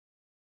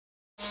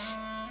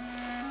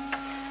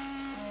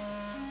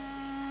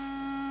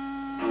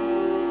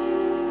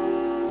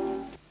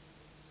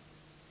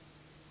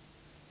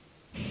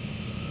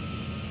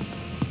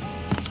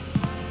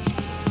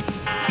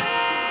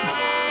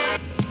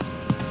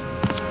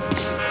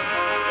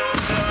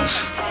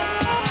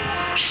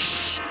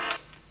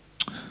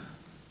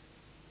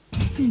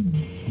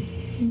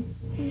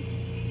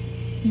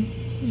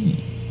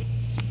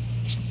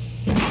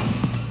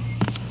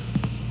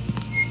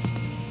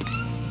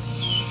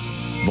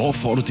Hvor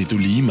får du det, du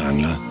lige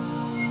mangler?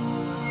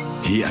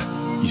 Her,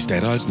 i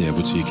Statoils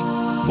nærbutik.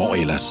 Hvor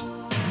ellers?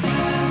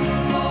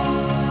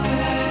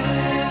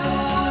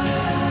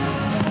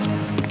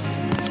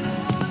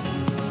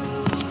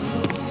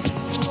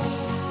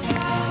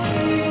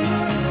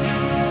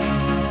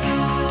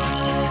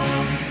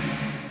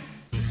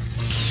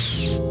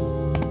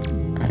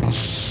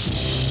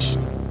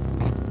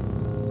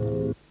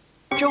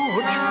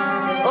 George,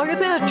 are you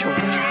there,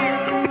 George?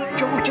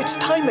 George, it's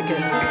time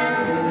again.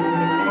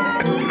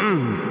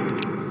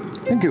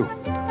 Thank you.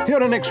 Here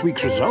are next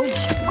week's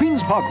results.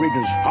 Queen's Park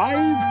Raiders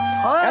 5.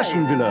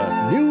 Aston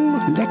Villa 0.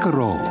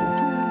 Läkerol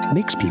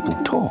makes people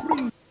talk.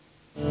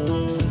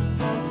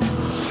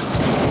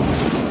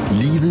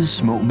 Livets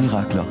små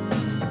mirakler.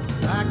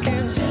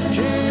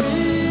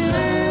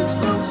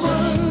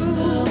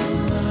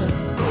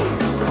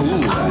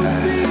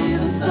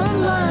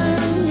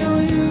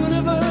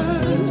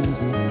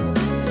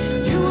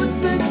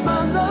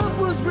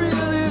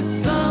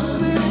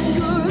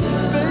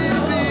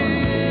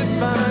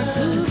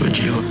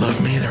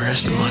 Love me the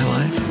rest of my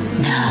life?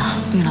 No,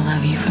 I'm gonna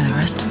love you for the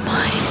rest of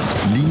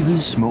mine.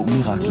 Livets små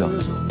mirakler.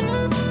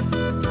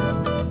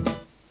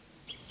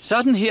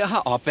 Sådan her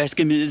har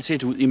opvaskemiddel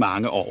set ud i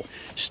mange år.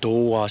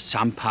 Store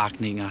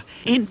sampakninger.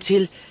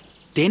 Indtil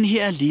den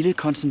her lille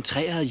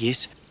koncentrerede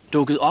yes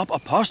dukkede op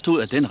og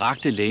påstod, at den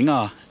rakte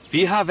længere.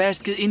 Vi har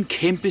vasket en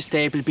kæmpe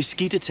stabel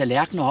beskidte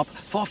tallerkener op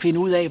for at finde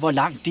ud af, hvor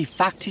langt de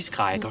faktisk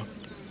rækker.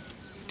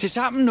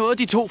 Tilsammen nåede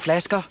de 2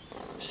 flasker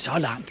så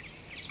langt.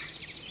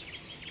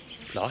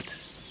 Flot.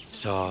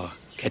 Så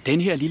kan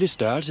den her lille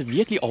størrelse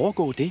virkelig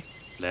overgå det?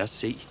 Lad os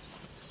se.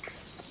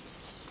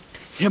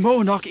 Jeg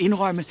må nok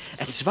indrømme,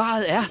 at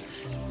svaret er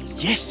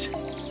yes.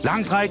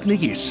 Langtrækkende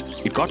yes.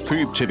 Et godt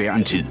køb til hver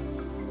en tid.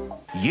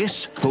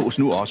 Yes fås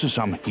nu også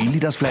som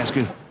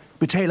helitersflaske.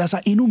 Betaler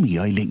sig endnu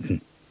mere i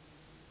længden.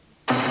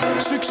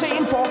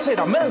 Succesen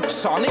fortsætter med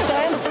Sonic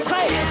Dance 3.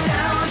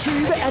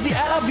 20 af de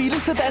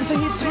allervildeste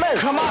dansehits med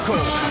Marabou,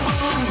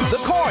 The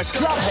Chorus,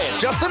 Clubhead,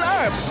 Just an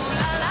Herb.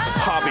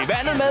 Hop i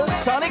vandet med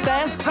Sonic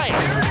Dance 3.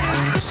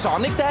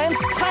 Sonic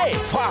Dance 3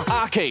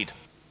 fra Arcade.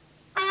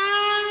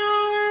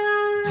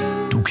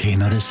 Du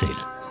kender det selv.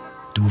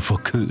 Du er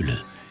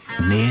forkølet.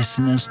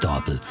 Næsen er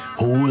stoppet.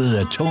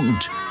 Hovedet er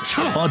tungt.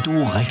 Og du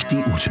er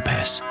rigtig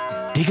utilpas.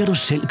 Det kan du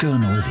selv gøre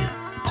noget ved.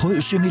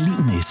 Prøv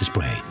Xymelin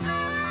næsespray.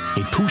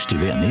 Et pust i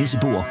hver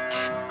næsebor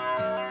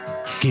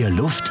giver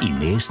luft i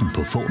næsen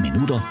på få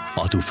minutter,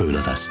 og du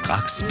føler dig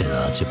straks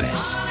bedre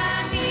tilpas.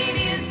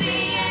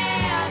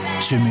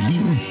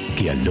 Xymelin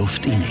giver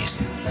luft i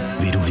næsen.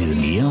 Vil du vide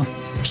mere?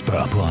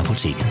 Spørg på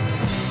apoteket.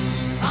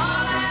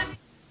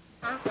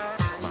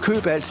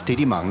 Køb alt det,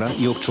 de mangler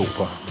i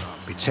oktober.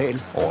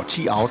 Betal over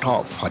 10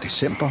 afdrag fra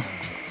december.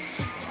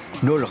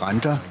 0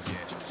 renter.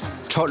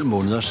 12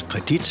 måneders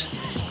kredit.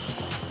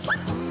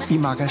 I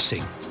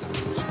Magasin.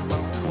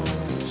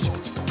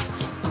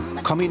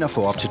 Kom ind og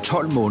få op til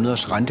 12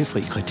 måneders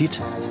rentefri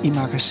kredit i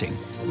Magasin.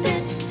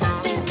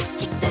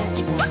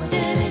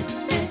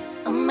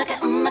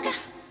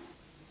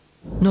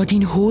 Når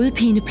din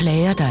hovedpine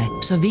plager dig,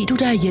 så ved du,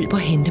 der er hjælp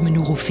at hente med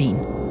Nurofen.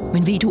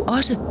 Men ved du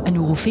også, at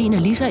Nurofen er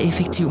lige så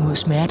effektiv mod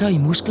smerter i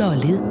muskler og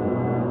led?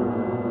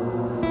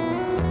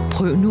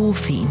 Prøv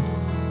Nurofen.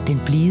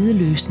 Den blide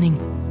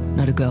løsning,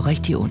 når det gør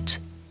rigtig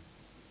ondt.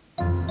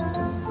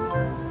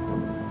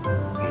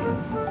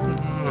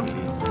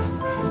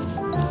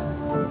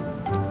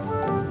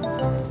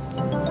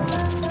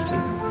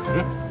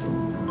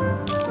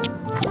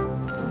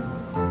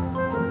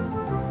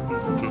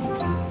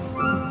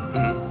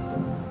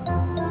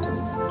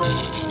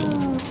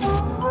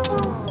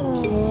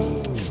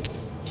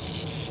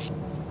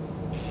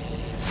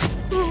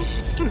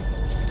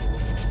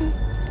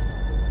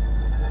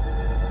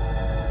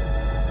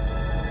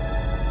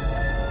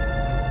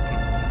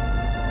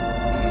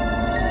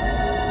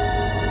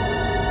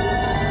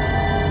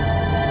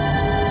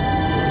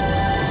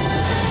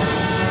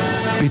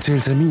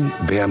 Betal termin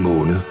hver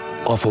måned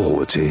og få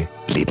råd til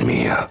lidt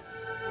mere.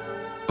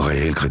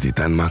 Reakredit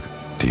Danmark,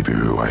 det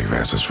behøver ikke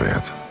være så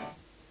svært.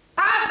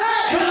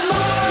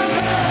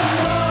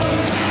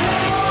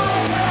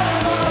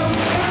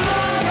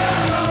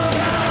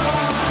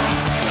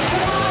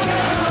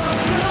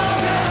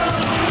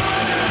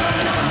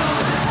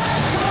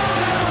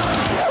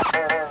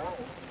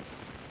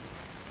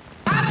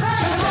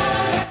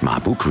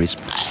 Marabou Crisp.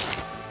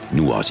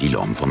 Nu også i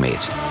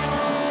lommeformat.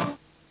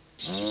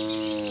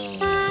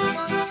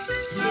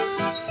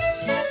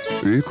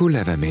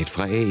 Økolavamat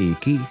fra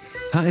AEG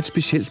har et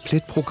specielt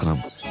pletprogram,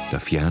 der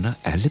fjerner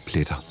alle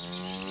pletter.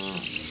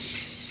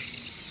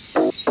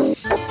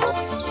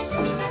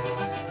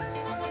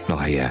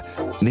 Nå ja,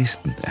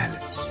 næsten alle.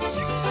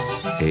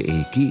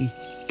 AEG,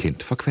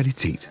 kendt for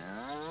kvalitet.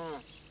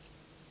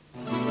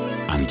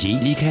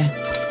 Angelica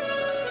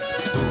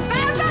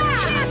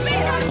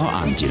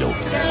og Angelo.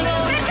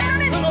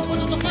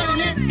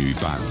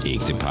 Nybagt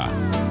ægtepar.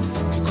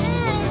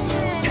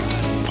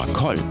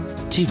 kold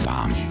til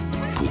varm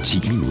på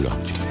 10 minutter.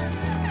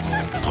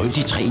 Prøv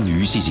de 3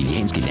 nye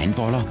sicilianske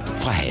landboller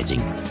fra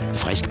Hatting.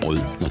 Frisk brød,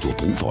 når du har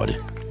brug for det.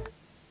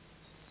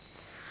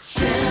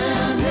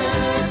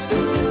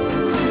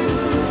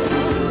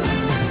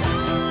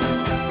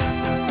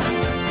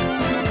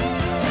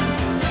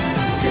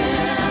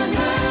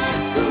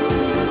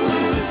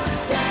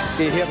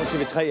 Det er her på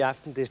TV3 i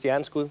aften. Det er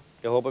Stjerneskud.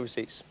 Jeg håber, vi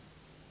ses.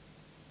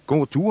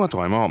 Går du og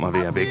drømmer om at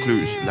være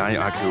vægtløs, lege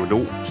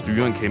arkeolog,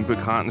 styre en kæmpe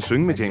kran,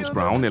 synge med James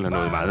Brown eller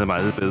noget meget,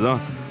 meget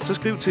bedre, så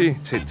skriv til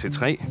Tæl Til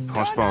Tre,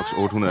 postboks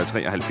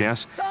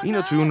 873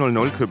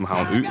 2100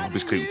 København Ø og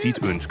beskriv dit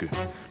ønske.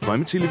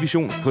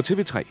 Drømmetelevision på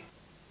TV3.